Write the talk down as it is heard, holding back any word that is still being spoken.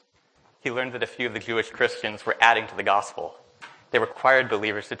he learned that a few of the Jewish Christians were adding to the gospel. They required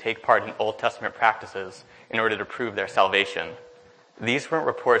believers to take part in Old Testament practices in order to prove their salvation. These weren't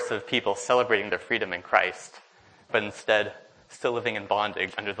reports of people celebrating their freedom in Christ, but instead still living in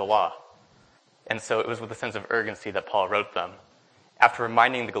bondage under the law. And so it was with a sense of urgency that Paul wrote them. After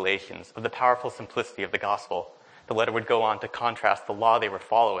reminding the Galatians of the powerful simplicity of the gospel, the letter would go on to contrast the law they were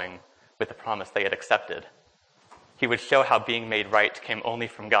following with the promise they had accepted. He would show how being made right came only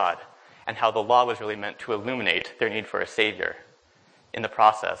from God, and how the law was really meant to illuminate their need for a Savior. In the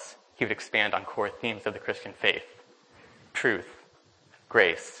process, he would expand on core themes of the Christian faith: truth,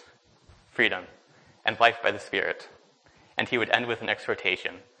 grace, freedom, and life by the Spirit. And he would end with an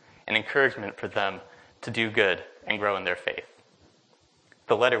exhortation, an encouragement for them to do good and grow in their faith.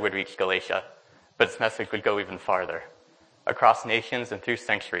 The letter would reach Galatia, but its message would go even farther. Across nations and through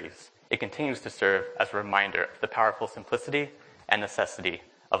centuries, it continues to serve as a reminder of the powerful simplicity and necessity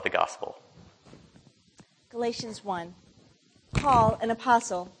of the gospel. Galatians 1. Paul, an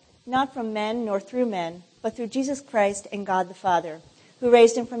apostle, not from men nor through men, but through Jesus Christ and God the Father, who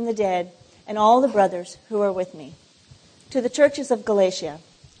raised him from the dead, and all the brothers who are with me. To the churches of Galatia,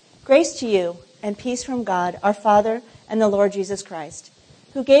 grace to you and peace from God, our Father, and the Lord Jesus Christ,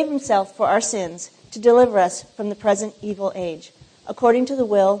 who gave himself for our sins to deliver us from the present evil age, according to the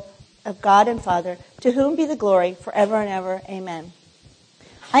will of God and Father, to whom be the glory forever and ever. Amen.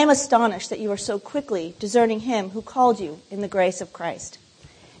 I am astonished that you are so quickly discerning him who called you in the grace of Christ,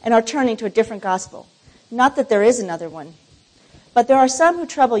 and are turning to a different gospel. Not that there is another one, but there are some who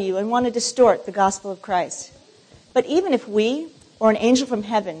trouble you and want to distort the gospel of Christ. But even if we, or an angel from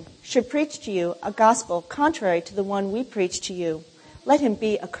heaven, should preach to you a gospel contrary to the one we preach to you, let him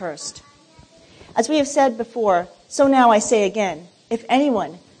be accursed. As we have said before, so now I say again, if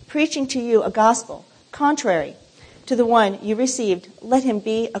anyone preaching to you a gospel contrary to the one you received, let him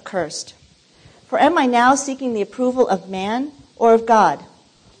be accursed. For am I now seeking the approval of man or of God?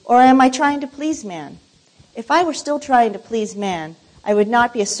 Or am I trying to please man? If I were still trying to please man, I would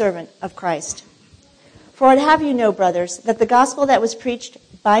not be a servant of Christ. For I'd have you know, brothers, that the gospel that was preached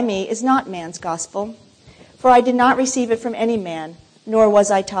by me is not man's gospel. For I did not receive it from any man, nor was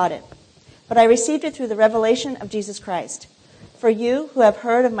I taught it. But I received it through the revelation of Jesus Christ. For you who have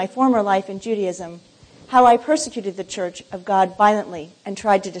heard of my former life in Judaism, how I persecuted the church of God violently and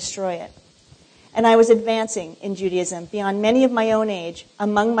tried to destroy it. And I was advancing in Judaism beyond many of my own age,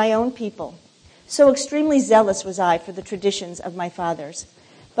 among my own people. So extremely zealous was I for the traditions of my fathers.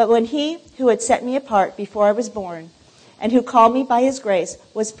 But when he who had set me apart before I was born, and who called me by his grace,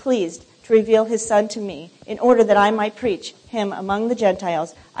 was pleased to reveal his Son to me, in order that I might preach him among the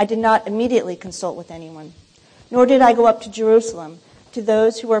Gentiles, I did not immediately consult with anyone. Nor did I go up to Jerusalem to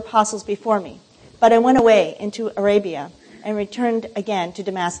those who were apostles before me, but I went away into Arabia and returned again to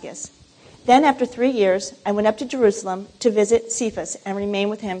Damascus. Then after 3 years, I went up to Jerusalem to visit Cephas and remain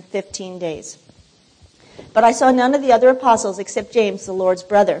with him 15 days. But I saw none of the other apostles except James, the Lord's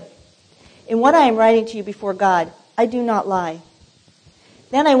brother. In what I am writing to you before God, I do not lie.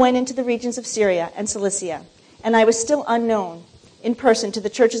 Then I went into the regions of Syria and Cilicia, and I was still unknown in person to the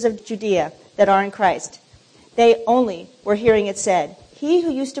churches of Judea that are in Christ. They only were hearing it said, he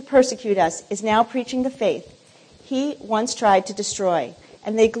who used to persecute us is now preaching the faith he once tried to destroy,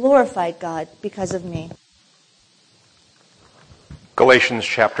 and they glorified God because of me. Galatians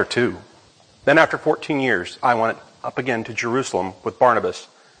chapter 2. Then after 14 years, I went up again to Jerusalem with Barnabas,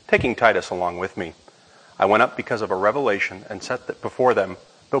 taking Titus along with me. I went up because of a revelation and set before them,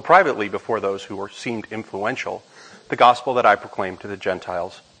 though privately before those who seemed influential, the gospel that I proclaimed to the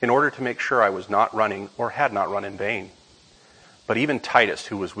Gentiles, in order to make sure I was not running or had not run in vain. But even Titus,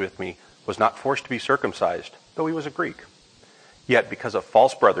 who was with me, was not forced to be circumcised, though he was a Greek. Yet because of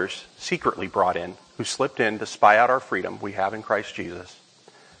false brothers secretly brought in, who slipped in to spy out our freedom we have in Christ Jesus,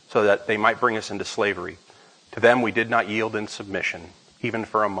 so that they might bring us into slavery, to them we did not yield in submission, even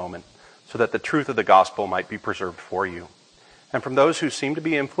for a moment, so that the truth of the gospel might be preserved for you. And from those who seem to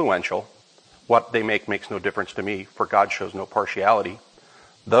be influential, what they make makes no difference to me, for God shows no partiality.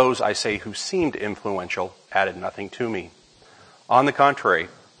 Those, I say, who seemed influential added nothing to me. On the contrary,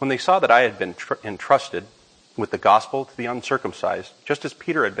 when they saw that I had been entrusted with the gospel to the uncircumcised, just as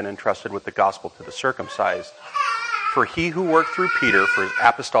Peter had been entrusted with the gospel to the circumcised, for he who worked through Peter for his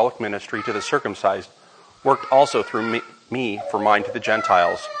apostolic ministry to the circumcised worked also through me for mine to the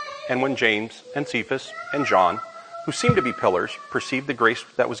Gentiles. And when James and Cephas and John, who seemed to be pillars, perceived the grace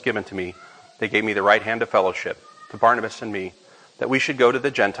that was given to me, they gave me the right hand of fellowship, to Barnabas and me, that we should go to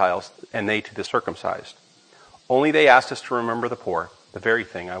the Gentiles and they to the circumcised. Only they asked us to remember the poor, the very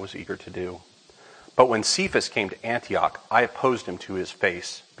thing I was eager to do. But when Cephas came to Antioch, I opposed him to his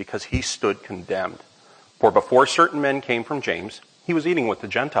face, because he stood condemned. For before certain men came from James, he was eating with the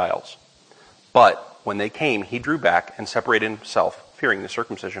Gentiles. But when they came, he drew back and separated himself, fearing the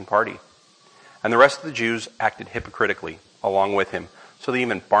circumcision party. And the rest of the Jews acted hypocritically along with him, so that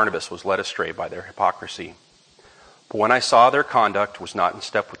even Barnabas was led astray by their hypocrisy. But when I saw their conduct was not in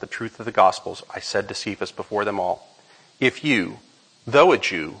step with the truth of the Gospels, I said to Cephas before them all, if you, though a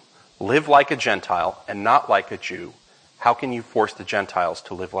Jew, live like a Gentile and not like a Jew, how can you force the Gentiles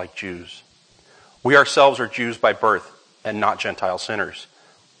to live like Jews? We ourselves are Jews by birth and not Gentile sinners.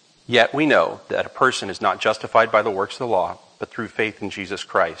 Yet we know that a person is not justified by the works of the law, but through faith in Jesus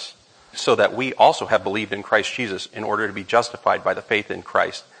Christ, so that we also have believed in Christ Jesus in order to be justified by the faith in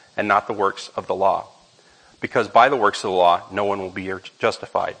Christ and not the works of the law. Because by the works of the law, no one will be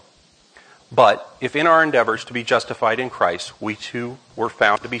justified. But if in our endeavors to be justified in Christ, we too were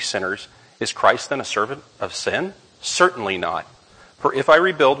found to be sinners, is Christ then a servant of sin? Certainly not. For if I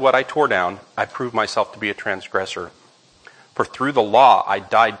rebuild what I tore down, I prove myself to be a transgressor. For through the law I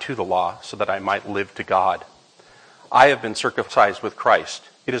died to the law, so that I might live to God. I have been circumcised with Christ.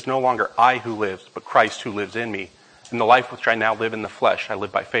 It is no longer I who lives, but Christ who lives in me. In the life which I now live in the flesh, I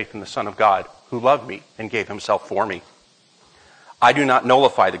live by faith in the Son of God, who loved me and gave himself for me. I do not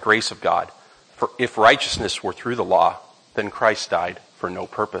nullify the grace of God, for if righteousness were through the law, then Christ died for no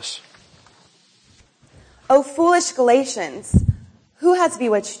purpose. O foolish Galatians, who has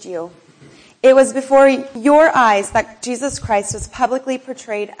bewitched you? It was before your eyes that Jesus Christ was publicly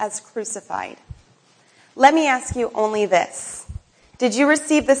portrayed as crucified. Let me ask you only this. Did you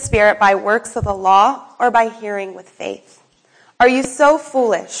receive the Spirit by works of the law or by hearing with faith? Are you so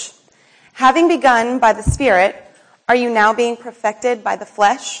foolish? Having begun by the Spirit, are you now being perfected by the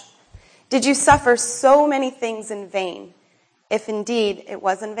flesh? Did you suffer so many things in vain, if indeed it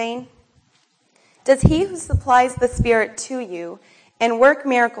was in vain? Does he who supplies the Spirit to you and work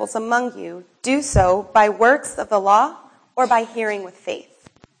miracles among you do so by works of the law or by hearing with faith?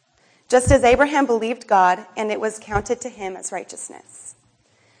 Just as Abraham believed God, and it was counted to him as righteousness.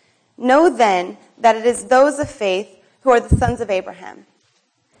 Know then that it is those of faith who are the sons of Abraham.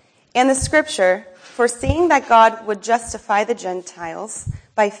 And the scripture, foreseeing that God would justify the Gentiles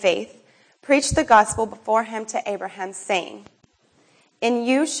by faith, preached the gospel beforehand to Abraham, saying, in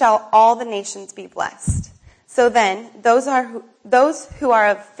you shall all the nations be blessed. So then, those who are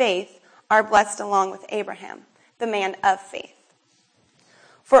of faith are blessed along with Abraham, the man of faith.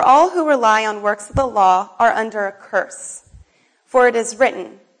 For all who rely on works of the law are under a curse. For it is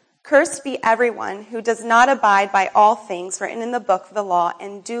written, cursed be everyone who does not abide by all things written in the book of the law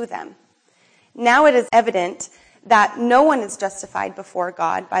and do them. Now it is evident that no one is justified before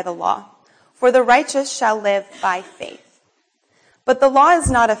God by the law, for the righteous shall live by faith. But the law is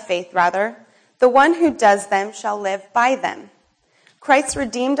not of faith, rather. The one who does them shall live by them. Christ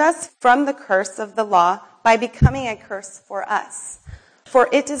redeemed us from the curse of the law by becoming a curse for us. For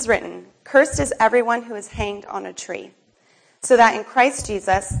it is written, cursed is everyone who is hanged on a tree, so that in Christ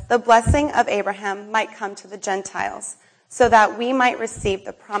Jesus the blessing of Abraham might come to the Gentiles, so that we might receive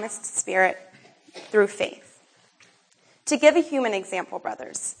the promised Spirit through faith. To give a human example,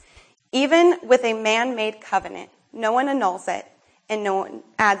 brothers, even with a man-made covenant, no one annuls it, and no one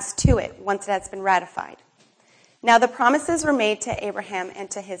adds to it once it has been ratified. Now the promises were made to Abraham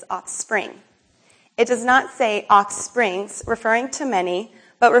and to his offspring. It does not say offsprings, referring to many,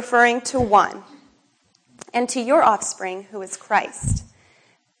 but referring to one, and to your offspring, who is Christ.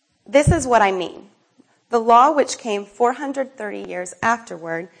 This is what I mean. The law, which came 430 years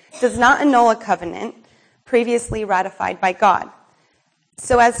afterward, does not annul a covenant previously ratified by God,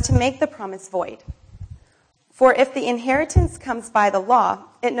 so as to make the promise void. For if the inheritance comes by the law,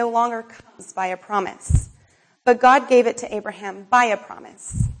 it no longer comes by a promise. But God gave it to Abraham by a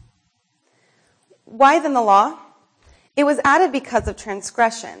promise. Why then the law? It was added because of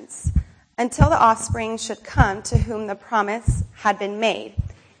transgressions, until the offspring should come to whom the promise had been made,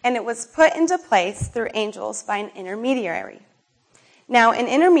 and it was put into place through angels by an intermediary. Now, an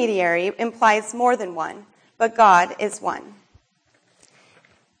intermediary implies more than one, but God is one.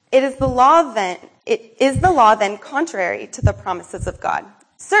 Is the law then contrary to the promises of God?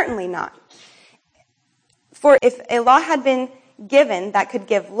 Certainly not. For if a law had been given that could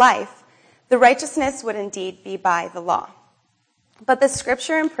give life, the righteousness would indeed be by the law. But the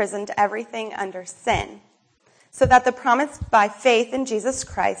scripture imprisoned everything under sin, so that the promise by faith in Jesus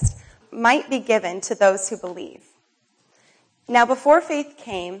Christ might be given to those who believe. Now before faith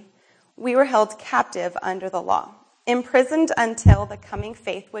came, we were held captive under the law, imprisoned until the coming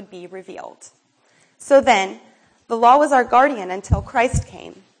faith would be revealed. So then, the law was our guardian until Christ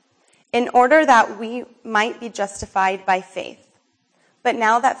came, in order that we might be justified by faith. But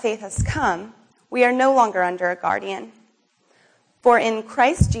now that faith has come, we are no longer under a guardian. For in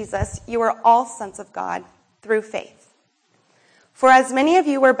Christ Jesus, you are all sons of God through faith. For as many of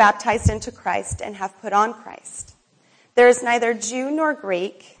you were baptized into Christ and have put on Christ, there is neither Jew nor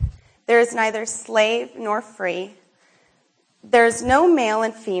Greek, there is neither slave nor free, there is no male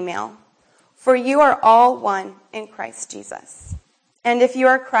and female, for you are all one in Christ Jesus. And if you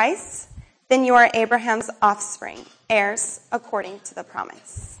are Christ's, then you are Abraham's offspring, heirs according to the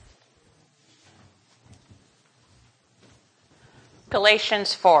promise.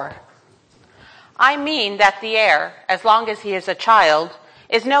 Galatians 4. I mean that the heir, as long as he is a child,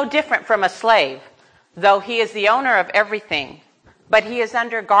 is no different from a slave, though he is the owner of everything. But he is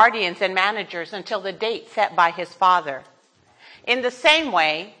under guardians and managers until the date set by his father. In the same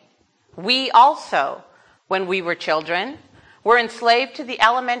way, we also, when we were children, were enslaved to the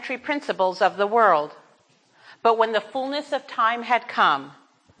elementary principles of the world. But when the fullness of time had come,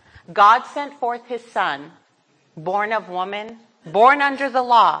 God sent forth his Son, born of woman, born under the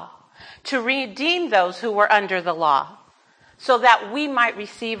law, to redeem those who were under the law, so that we might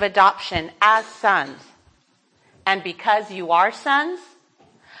receive adoption as sons. And because you are sons,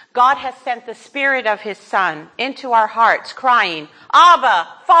 God has sent the Spirit of his Son into our hearts, crying, Abba,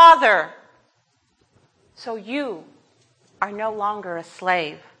 Father! So you are no longer a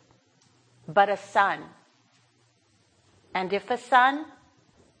slave, but a son. And if a son,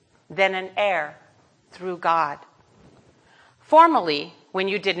 then an heir through God. Formerly, when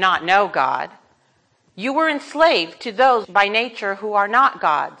you did not know God, you were enslaved to those by nature who are not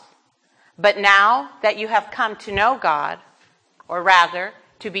God's. But now that you have come to know God, or rather,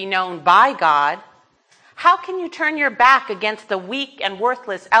 to be known by God, how can you turn your back against the weak and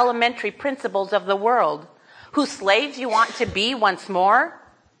worthless elementary principles of the world, whose slaves you want to be once more?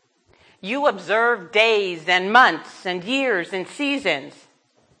 You observe days and months and years and seasons.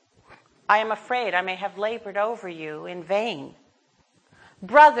 I am afraid I may have labored over you in vain.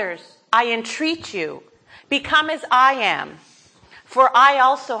 Brothers, I entreat you, become as I am, for I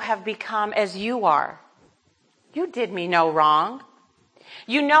also have become as you are. You did me no wrong.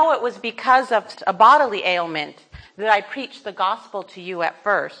 You know it was because of a bodily ailment that I preached the gospel to you at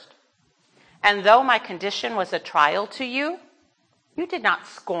first. And though my condition was a trial to you, you did not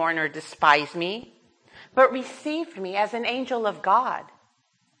scorn or despise me, but received me as an angel of God,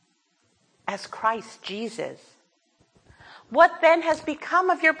 as Christ Jesus. What then has become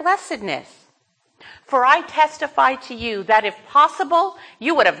of your blessedness? For I testify to you that if possible,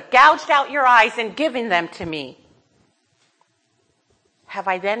 you would have gouged out your eyes and given them to me. Have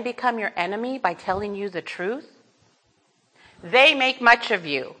I then become your enemy by telling you the truth? They make much of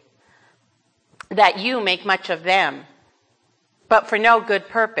you, that you make much of them, but for no good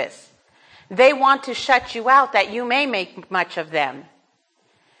purpose. They want to shut you out that you may make much of them.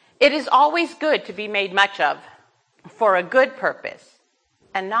 It is always good to be made much of for a good purpose,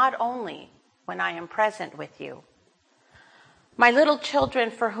 and not only when I am present with you. My little children,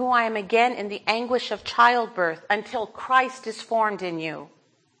 for whom I am again in the anguish of childbirth until Christ is formed in you.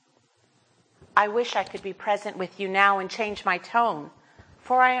 I wish I could be present with you now and change my tone,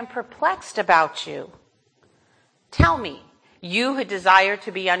 for I am perplexed about you. Tell me, you who desire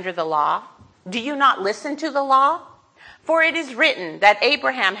to be under the law, do you not listen to the law? For it is written that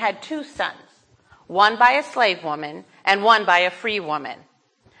Abraham had 2 sons, one by a slave woman and one by a free woman.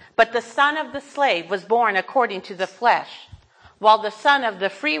 But the son of the slave was born according to the flesh, while the son of the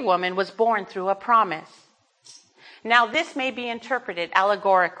free woman was born through a promise. Now this may be interpreted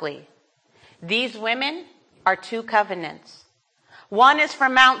allegorically. These women are 2 covenants. One is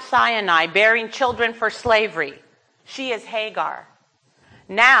from Mount Sinai, bearing children for slavery. She is Hagar.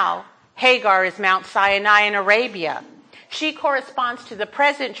 Now, Hagar is Mount Sinai in Arabia. She corresponds to the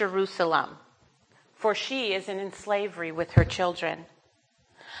present Jerusalem, for she is in slavery with her children.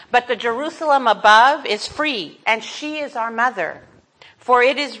 But the Jerusalem above is free, and she is our mother. For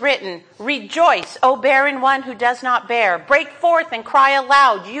it is written, Rejoice, O barren one who does not bear. Break forth and cry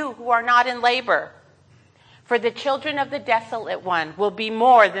aloud, you who are not in labor. For the children of the desolate one will be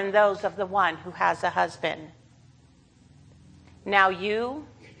more than those of the one who has a husband. Now you,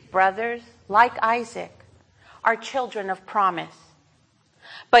 brothers, like Isaac, are children of promise.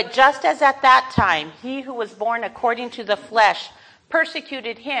 But just as at that time he who was born according to the flesh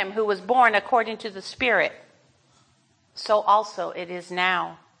persecuted him who was born according to the Spirit, so also it is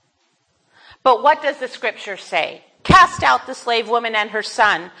now. But what does the scripture say? Cast out the slave woman and her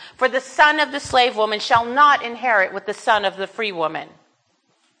son, for the son of the slave woman shall not inherit with the son of the free woman.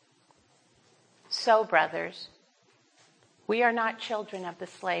 So, brothers, we are not children of the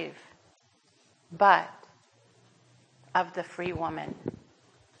slave, but of the free woman.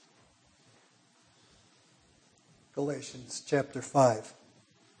 Galatians chapter 5.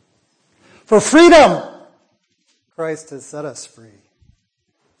 For freedom, Christ has set us free.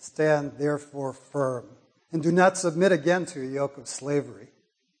 Stand therefore firm, and do not submit again to a yoke of slavery.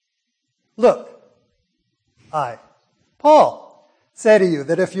 Look, I, Paul, say to you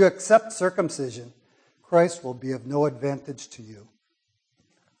that if you accept circumcision, Christ will be of no advantage to you.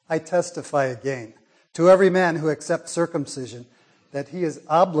 I testify again to every man who accepts circumcision that he is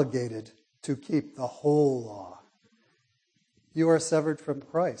obligated to keep the whole law. You are severed from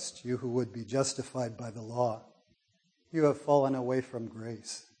Christ, you who would be justified by the law. You have fallen away from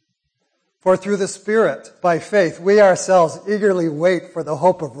grace. For through the Spirit, by faith, we ourselves eagerly wait for the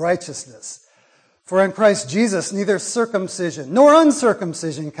hope of righteousness. For in Christ Jesus, neither circumcision nor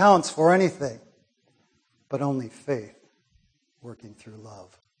uncircumcision counts for anything, but only faith working through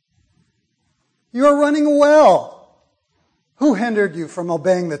love. You are running well. Who hindered you from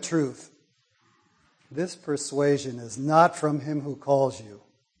obeying the truth? This persuasion is not from him who calls you.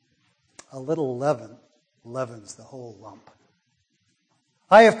 A little leaven leavens the whole lump.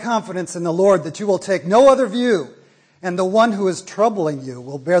 I have confidence in the Lord that you will take no other view, and the one who is troubling you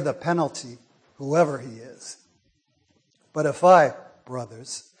will bear the penalty, whoever he is. But if I,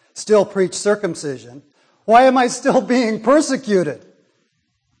 brothers, still preach circumcision, why am I still being persecuted?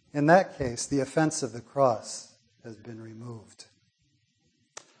 In that case, the offense of the cross has been removed.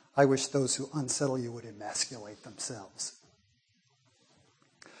 I wish those who unsettle you would emasculate themselves.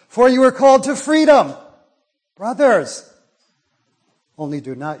 For you are called to freedom, brothers. Only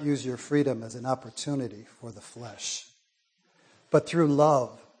do not use your freedom as an opportunity for the flesh, but through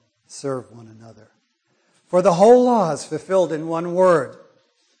love serve one another. For the whole law is fulfilled in one word.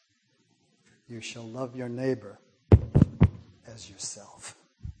 You shall love your neighbor as yourself.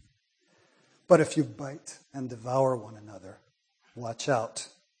 But if you bite and devour one another, watch out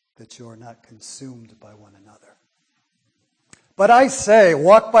that you are not consumed by one another. But I say,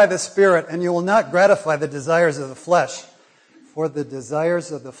 walk by the Spirit, and you will not gratify the desires of the flesh. For the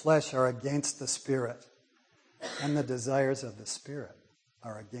desires of the flesh are against the Spirit, and the desires of the Spirit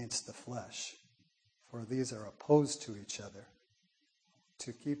are against the flesh. For these are opposed to each other,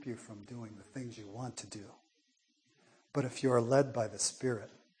 to keep you from doing the things you want to do. But if you are led by the Spirit,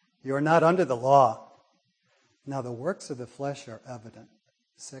 you are not under the law. Now the works of the flesh are evident: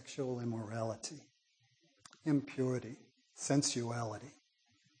 sexual immorality, impurity, sensuality,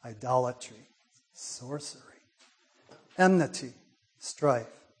 idolatry, sorcery, enmity, strife,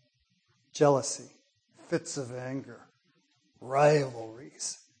 jealousy, fits of anger,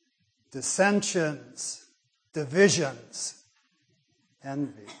 rivalries, dissensions, divisions,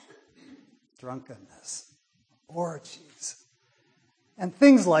 envy, drunkenness, orgies, and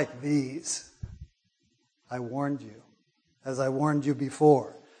things like these. I warned you, as I warned you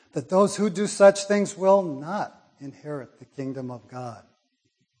before, that those who do such things will not inherit the kingdom of God.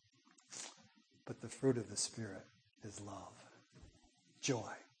 But the fruit of the Spirit is love,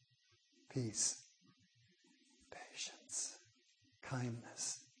 joy, peace, patience,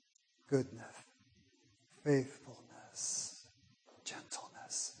 kindness, goodness, faithfulness,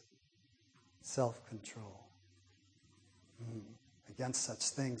 gentleness, self-control. Against such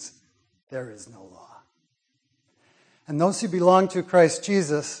things there is no law. And those who belong to Christ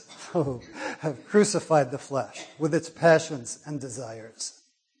Jesus have crucified the flesh with its passions and desires.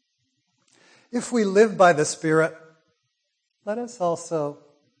 If we live by the Spirit, let us also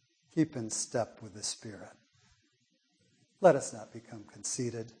keep in step with the Spirit. Let us not become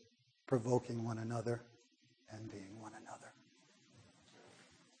conceited, provoking one another, envying one another.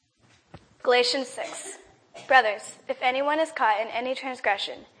 Galatians 6. Brothers, if anyone is caught in any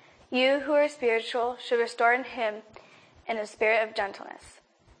transgression, you who are spiritual should restore him in a spirit of gentleness.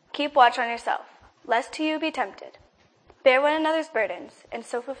 Keep watch on yourself, lest you be tempted. Bear one another's burdens, and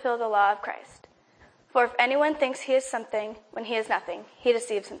so fulfill the law of Christ. For if anyone thinks he is something when he is nothing, he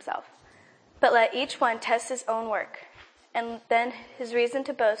deceives himself. But let each one test his own work, and then his reason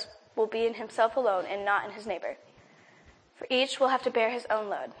to boast will be in himself alone and not in his neighbor. For each will have to bear his own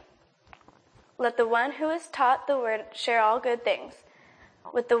load. Let the one who is taught the word share all good things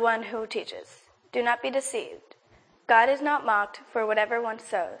with the one who teaches. Do not be deceived. God is not mocked, for whatever one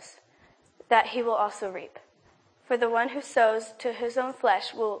sows, that he will also reap. For the one who sows to his own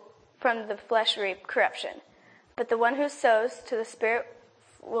flesh will from the flesh reap corruption, but the one who sows to the Spirit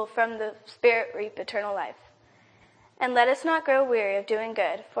will from the Spirit reap eternal life. And let us not grow weary of doing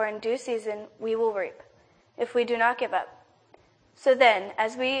good, for in due season we will reap, if we do not give up. So then,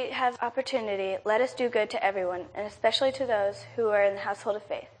 as we have opportunity, let us do good to everyone, and especially to those who are in the household of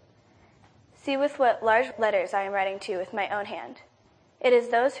faith. See with what large letters I am writing to you with my own hand. It is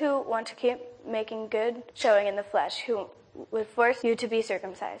those who want to keep making good showing in the flesh who would force you to be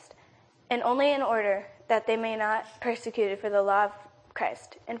circumcised, and only in order that they may not be persecuted for the law of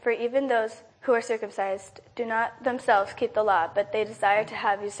Christ. And for even those who are circumcised do not themselves keep the law, but they desire to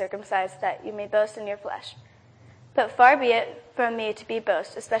have you circumcised, that you may boast in your flesh. But far be it from me to be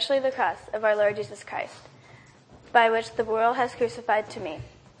boast, especially the cross of our Lord Jesus Christ, by which the world has crucified to me,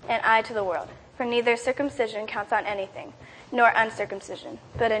 and I to the world. For neither circumcision counts on anything, nor uncircumcision,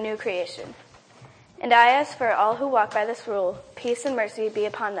 but a new creation. And I ask for all who walk by this rule, peace and mercy be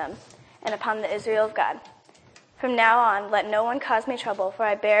upon them, and upon the Israel of God. From now on, let no one cause me trouble, for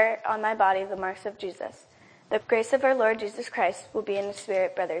I bear on my body the marks of Jesus. The grace of our Lord Jesus Christ will be in the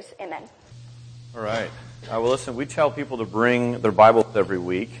spirit, brothers. Amen. All right. Well, listen, we tell people to bring their Bibles every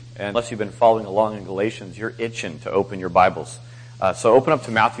week. And unless you've been following along in Galatians, you're itching to open your Bibles. So open up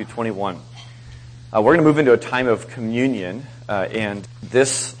to Matthew 21. We're going to move into a time of communion. And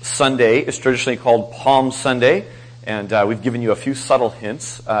this Sunday is traditionally called Palm Sunday. And we've given you a few subtle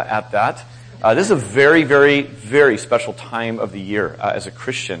hints at that. This is a very, very, very special time of the year as a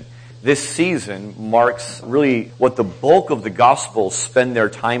Christian. This season marks really what the bulk of the Gospels spend their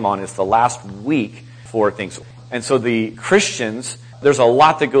time on. Is the last week for things. And so the Christians, there's a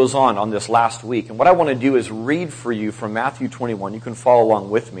lot that goes on this last week. And what I want to do is read for you from Matthew 21. You can follow along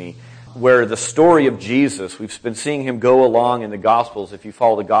with me, where the story of Jesus, we've been seeing him go along in the Gospels, if you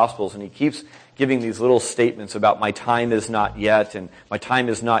follow the Gospels, and he keeps giving these little statements about my time is not yet, and my time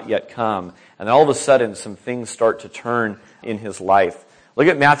is not yet come. And all of a sudden, some things start to turn in his life. Look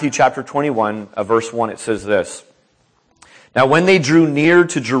at Matthew chapter 21, verse 1. It says this. Now when they drew near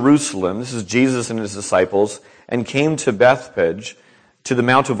to Jerusalem, this is Jesus and his disciples, and came to Bethphage, to the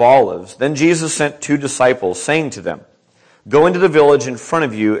Mount of Olives, then Jesus sent 2 disciples, saying to them, Go into the village in front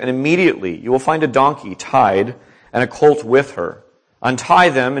of you, and immediately you will find a donkey tied and a colt with her. Untie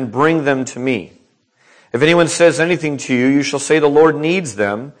them and bring them to me. If anyone says anything to you, you shall say the Lord needs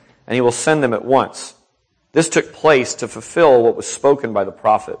them, and he will send them at once. This took place to fulfill what was spoken by the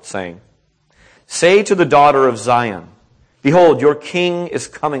prophet, saying, Say to the daughter of Zion, Behold, your king is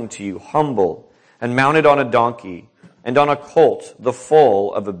coming to you, humble and mounted on a donkey, and on a colt, the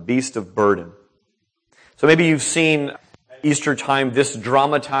foal of a beast of burden. So maybe you've seen Easter time this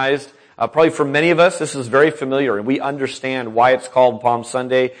dramatized. Probably for many of us, this is very familiar, and we understand why it's called Palm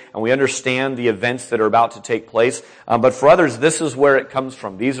Sunday, and we understand the events that are about to take place. But for others, this is where it comes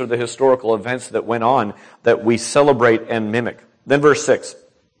from. These are the historical events that went on that we celebrate and mimic. Then verse 6.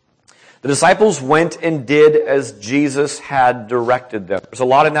 The disciples went and did as Jesus had directed them. There's a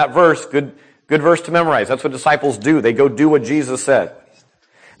lot in that verse. Good verse to memorize. That's what disciples do. They go do what Jesus said.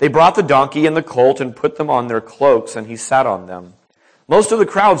 They brought the donkey and the colt and put them on their cloaks, and he sat on them. Most of the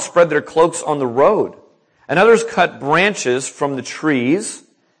crowd spread their cloaks on the road, and others cut branches from the trees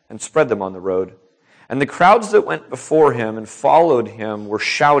and spread them on the road. And the crowds that went before him and followed him were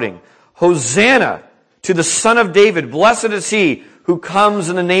shouting, Hosanna to the Son of David! Blessed is he who comes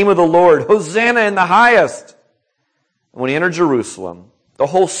in the name of the Lord! Hosanna in the highest! And when he entered Jerusalem, the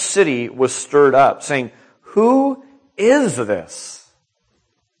whole city was stirred up, saying, Who is this?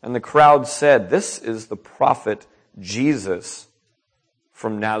 And the crowd said, This is the prophet Jesus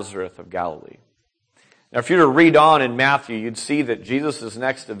from Nazareth of Galilee. Now, if you were to read on in Matthew, you'd see that Jesus'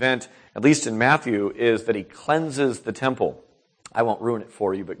 next event, at least in Matthew, is that he cleanses the temple. I won't ruin it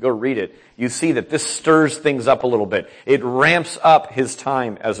for you, but go read it. You see that this stirs things up a little bit. It ramps up his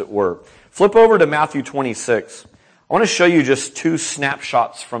time, as it were. Flip over to Matthew 26. I want to show you just 2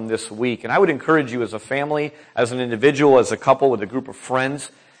 snapshots from this week. And I would encourage you as a family, as an individual, as a couple, with a group of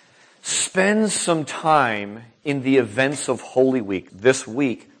friends, spend some time in the events of Holy Week, this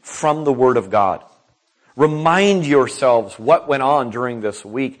week, from the Word of God. Remind yourselves what went on during this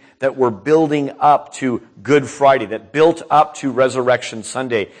week that we're building up to Good Friday, that built up to Resurrection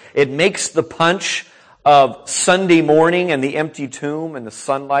Sunday. It makes the punch of Sunday morning and the empty tomb and the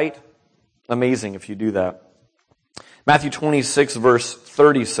sunlight amazing if you do that. Matthew 26, verse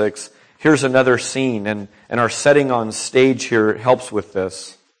 36. Here's another scene, and our setting on stage here helps with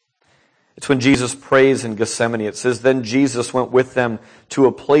this. It's when Jesus prays in Gethsemane. It says, Then Jesus went with them to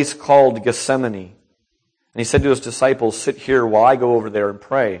a place called Gethsemane. And he said to his disciples, Sit here while I go over there and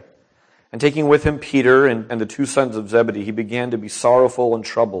pray. And taking with him Peter and the 2 sons of Zebedee, he began to be sorrowful and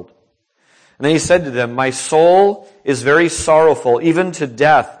troubled. And then he said to them, My soul is very sorrowful, even to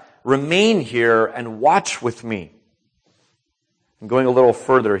death. Remain here and watch with me. And going a little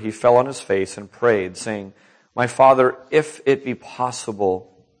further, he fell on his face and prayed, saying, My Father, if it be possible,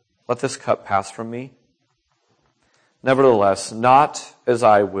 let this cup pass from me. Nevertheless, not as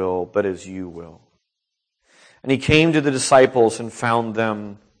I will, but as you will. And he came to the disciples and found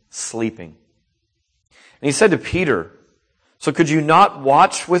them sleeping. And he said to Peter, so could you not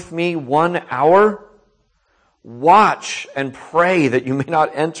watch with me 1 hour? Watch and pray that you may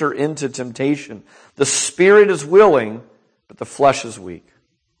not enter into temptation. The spirit is willing, but the flesh is weak.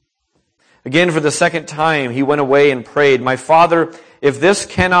 Again, for the second time, he went away and prayed, my Father, if this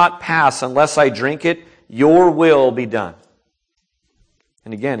cannot pass unless I drink it, your will be done.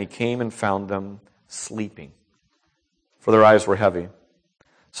 And again, he came and found them sleeping, for their eyes were heavy.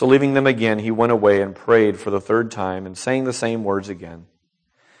 So leaving them again, he went away and prayed for the third time, and saying the same words again.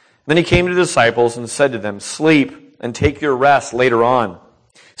 Then he came to the disciples and said to them, sleep and take your rest later on.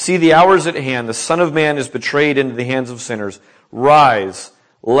 See, the hour is at hand. The Son of Man is betrayed into the hands of sinners. Rise,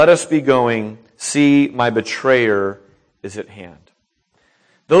 let us be going. See, my betrayer is at hand.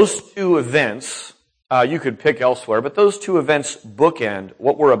 Those two events, you could pick elsewhere, but those two events bookend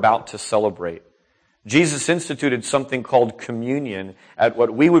what we're about to celebrate. Jesus instituted something called communion at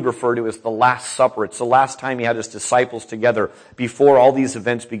what we would refer to as the Last Supper. It's the last time he had his disciples together before all these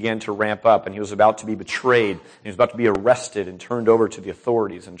events began to ramp up, and he was about to be betrayed, and he was about to be arrested and turned over to the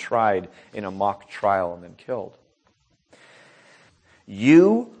authorities and tried in a mock trial and then killed.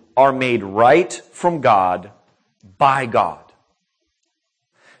 You are made right from God by God.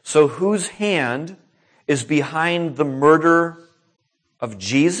 So whose hand is behind the murder of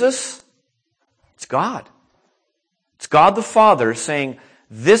Jesus? It's God. It's God the Father saying,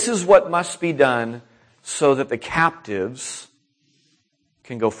 this is what must be done so that the captives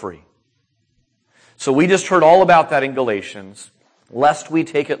can go free. So we just heard all about that in Galatians, lest we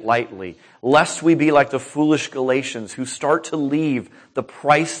take it lightly, lest we be like the foolish Galatians who start to leave the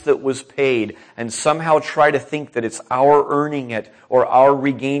price that was paid and somehow try to think that it's our earning it or our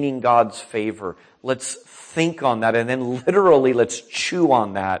regaining God's favor. Let's think on that and then literally let's chew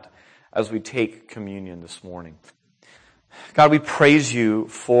on that as we take communion this morning. God, we praise you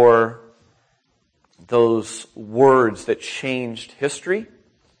for those words that changed history,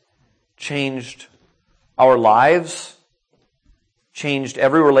 changed our lives, changed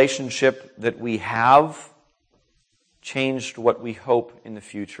every relationship that we have, changed what we hope in the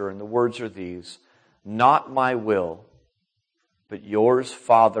future. And the words are these, not my will, but yours,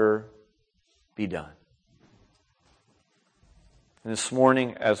 Father, be done. And this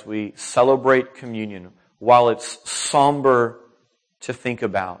morning, as we celebrate communion, while it's somber to think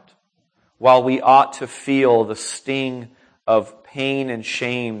about, while we ought to feel the sting of pain and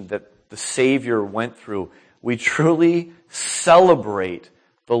shame that the Savior went through, we truly celebrate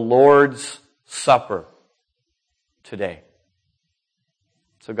the Lord's Supper today.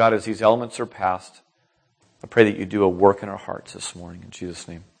 So God, as these elements are passed, I pray that you do a work in our hearts this morning. In Jesus'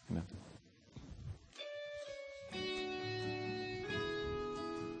 name, amen.